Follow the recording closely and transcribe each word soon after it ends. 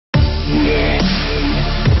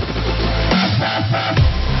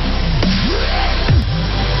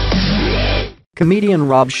Comedian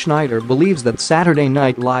Rob Schneider believes that Saturday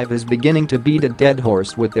Night Live is beginning to beat a dead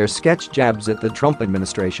horse with their sketch jabs at the Trump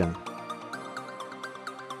administration.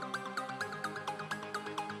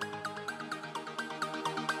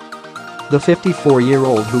 The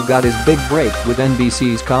 54-year-old, who got his big break with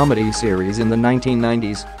NBC's comedy series in the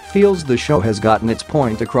 1990s, feels the show has gotten its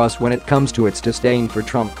point across when it comes to its disdain for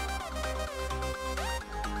Trump.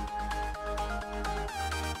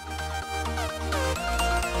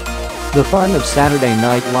 The fun of Saturday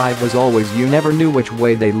Night Live was always you never knew which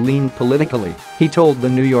way they leaned politically, he told the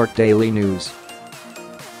New York Daily News.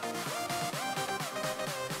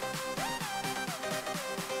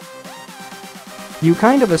 You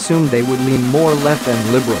kind of assumed they would lean more left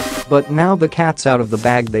and liberal, but now the cat's out of the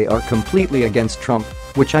bag, they are completely against Trump,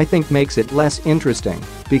 which I think makes it less interesting,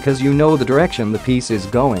 because you know the direction the piece is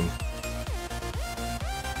going.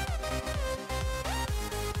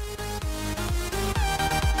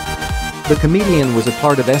 The comedian was a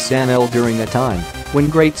part of SNL during a time when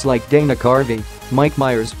greats like Dana Carvey, Mike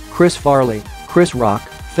Myers, Chris Farley, Chris Rock,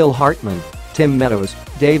 Phil Hartman, Tim Meadows,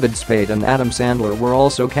 David Spade and Adam Sandler were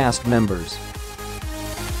also cast members.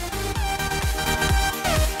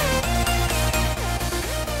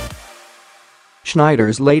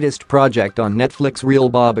 Schneider's latest project on Netflix, Real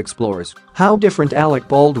Bob, explores how different Alec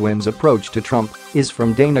Baldwin's approach to Trump is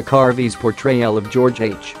from Dana Carvey's portrayal of George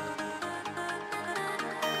H.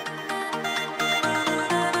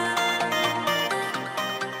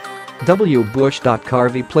 W.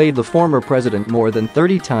 Bush.Carvey played the former president more than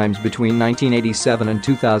 30 times between 1987 and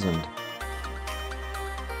 2000.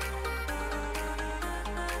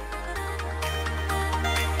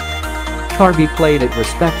 Carvey played it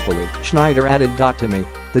respectfully, Schneider added. To me,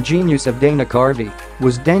 the genius of Dana Carvey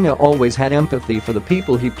was Dana always had empathy for the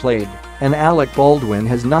people he played, and Alec Baldwin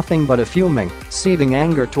has nothing but a fuming, seething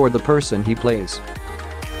anger toward the person he plays.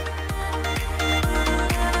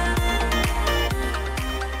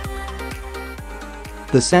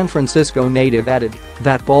 The San Francisco native added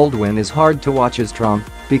that Baldwin is hard to watch as Trump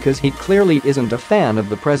because he clearly isn't a fan of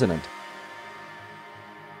the president.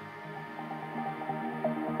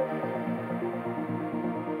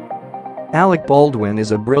 Alec Baldwin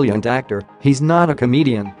is a brilliant actor, he's not a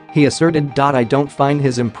comedian, he asserted. I don't find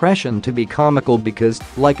his impression to be comical because,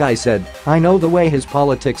 like I said, I know the way his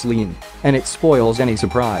politics lean, and it spoils any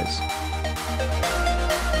surprise.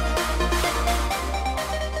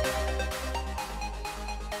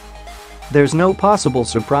 There's no possible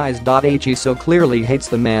surprise. He so clearly hates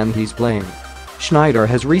the man he's playing. Schneider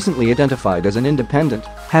has recently identified as an independent,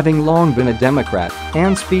 having long been a Democrat,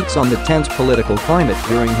 and speaks on the tense political climate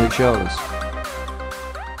during his shows.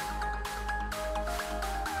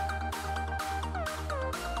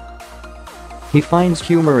 He finds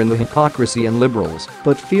humor in the hypocrisy in liberals,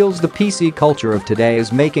 but feels the PC culture of today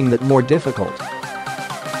is making that more difficult.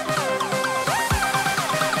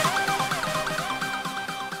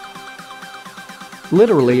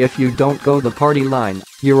 Literally, if you don't go the party line,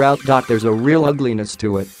 you're out. There's a real ugliness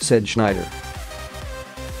to it, said Schneider.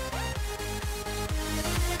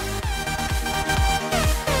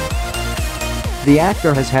 The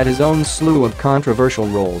actor has had his own slew of controversial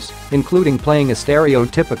roles, including playing a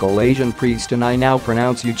stereotypical Asian priest in I Now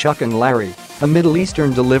Pronounce You Chuck and Larry, a Middle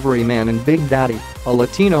Eastern delivery man in Big Daddy, a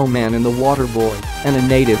Latino man in The Water Boy, and a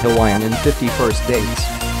Native Hawaiian in 50 First Dates.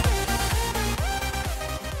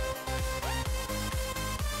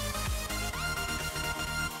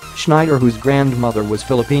 Schneider, whose grandmother was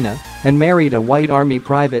Filipina and married a white army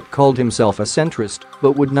private, called himself a centrist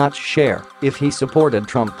but would not share if he supported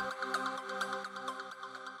Trump.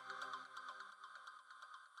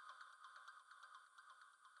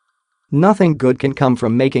 Nothing good can come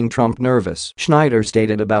from making Trump nervous, Schneider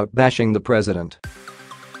stated about bashing the president.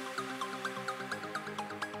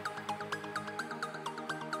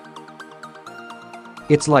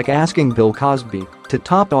 It's like asking Bill Cosby to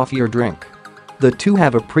top off your drink. The two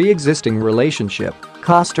have a pre-existing relationship,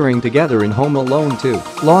 co-starring together in Home Alone 2,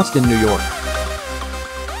 Lost in New York.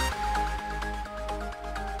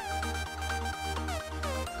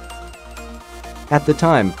 At the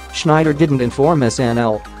time, Schneider didn't inform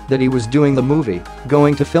SNL that he was doing the movie,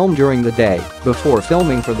 going to film during the day, before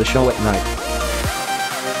filming for the show at night.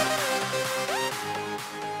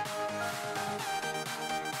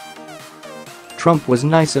 Trump was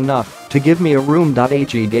nice enough to give me a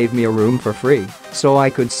room.He gave me a room for free, so I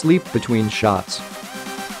could sleep between shots.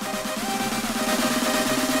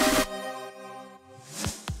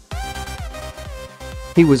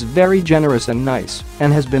 He was very generous and nice,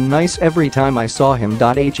 and has been nice every time I saw him.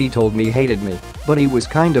 He told me he hated me, but he was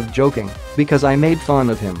kind of joking, because I made fun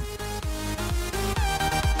of him.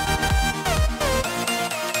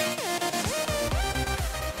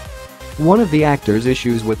 One of the actor's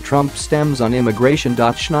issues with Trump stems on immigration.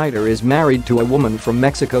 Schneider is married to a woman from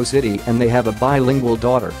Mexico City and they have a bilingual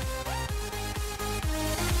daughter.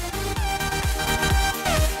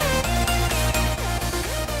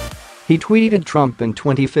 He tweeted Trump in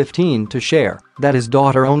 2015 to share that his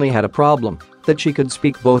daughter only had a problem, that she could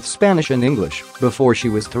speak both Spanish and English before she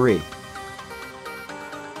was 3.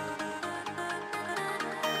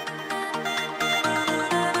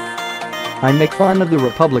 I make fun of the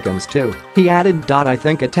Republicans too, he added. I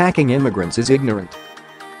think attacking immigrants is ignorant.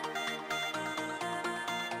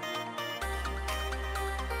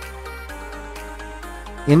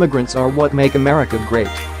 Immigrants are what make America great.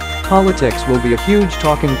 Politics will be a huge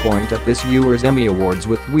talking point at this year's Emmy Awards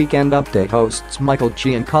with Weekend Update hosts Michael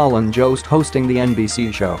Che and Colin Jost hosting the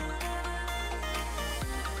NBC show.